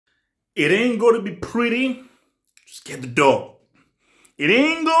It ain't going to be pretty. Just get the dub. It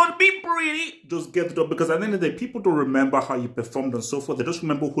ain't going to be pretty. Just get the dub. Because at the end of the day, people don't remember how you performed and so forth. They just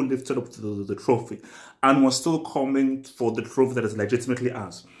remember who lifted up the trophy. And we're still coming for the trophy that is legitimately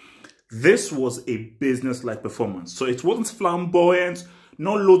ours. This was a business-like performance. So it wasn't flamboyant,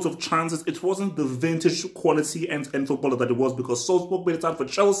 not loads of chances. It wasn't the vintage quality end footballer that it was, because Salzburg made it out for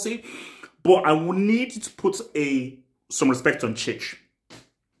Chelsea. But I will need you to put some respect on Chich.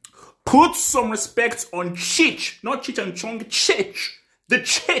 Put some respect on Chich. Not Chich and Chong, Chich. The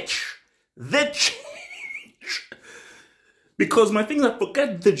Chich. The Chich. Because my thing is, I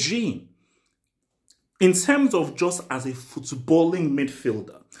forget the G. In terms of just as a footballing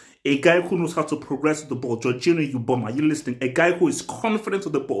midfielder, a guy who knows how to progress with the ball, Jorginho, you bum, are you listening? A guy who is confident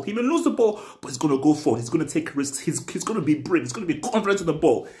with the ball. He may lose the ball, but he's going to go for it. He's going to take risks. He's going to be brave. He's going to be confident with the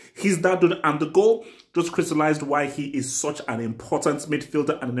ball. He's that dude. And the goal just crystallized why he is such an important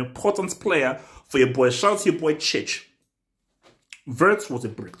midfielder and an important player for your boy. Shout out to your boy, Chich. Havertz was a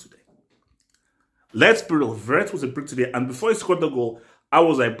brick today. Let's be real. Havertz was a brick today. And before he scored the goal, I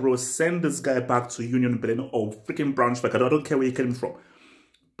was like, bro, send this guy back to Union Berlin or freaking Braunschweig. I don't care where you came from.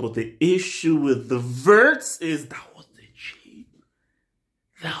 But the issue with the Havertz is that was a G.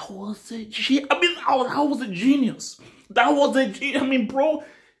 That was a G. I mean, that was a genius. That was a G. I mean, bro,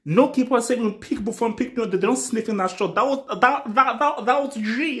 no keeper is saying pick before pick me. They don't sniff in that shot. That was a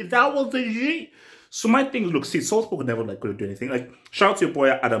G. That was a G. So my thing is, look, see, Salzburg would never going to do anything. Like, shout out to your boy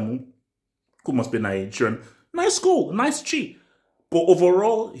Adamu, who must be Nigerian. Nice goal, nice G. But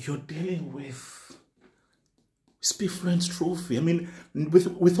overall, you're dealing with Speak French trophy. I mean,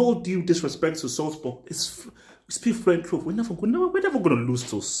 with all due disrespect to Salzburg, it's Speak French trophy. We're never going to lose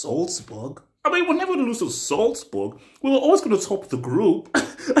to Salzburg. I mean, we're never going to lose to Salzburg. We're always going to top the group.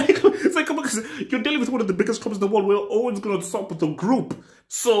 It's like, because you're dealing with one of the biggest clubs in the world. We're always going to top the group.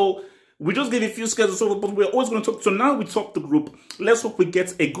 So we just gave a few scares or so, but we're always going to top. So now we top the group. Let's hope we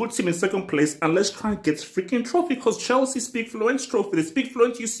get a good team in second place, and let's try and get freaking trophy, because Chelsea speak fluent trophy. They speak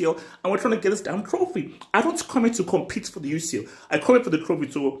fluent UCL, and we're trying to get this damn trophy. I don't come here to compete for the UCL. I come here for the trophy.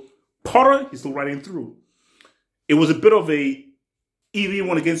 So Potter, he's still riding through. It was a bit of a EV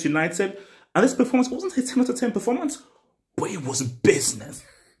one against United, and this performance wasn't a 10 out of 10 performance, but it was business.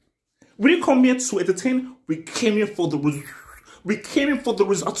 We didn't come here to entertain. We came here for the result. We came in for the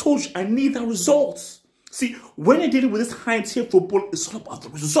result. I told you, I need the results. See, when you're dealing with this high-tier football, it's all about the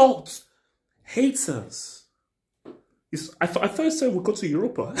results. Haters. I thought you said we'd go to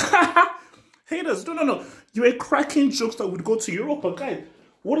Europa. Haters, no. You're cracking jokes that we'd go to Europa. Guys,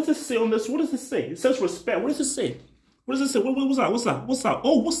 what does it say on this? What does it say? It says respect. What does it say? What does it say? What's that?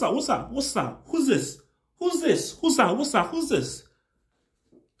 Oh, what's that? Who's this? Who's this?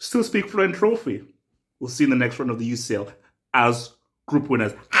 Still speak fluent trophy. We'll see in the next round of the UCL as group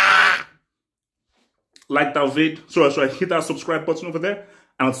winners. Like that vid. So hit that subscribe button over there.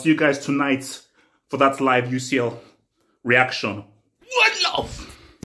 And I'll see you guys tonight for that live UCL reaction. One love.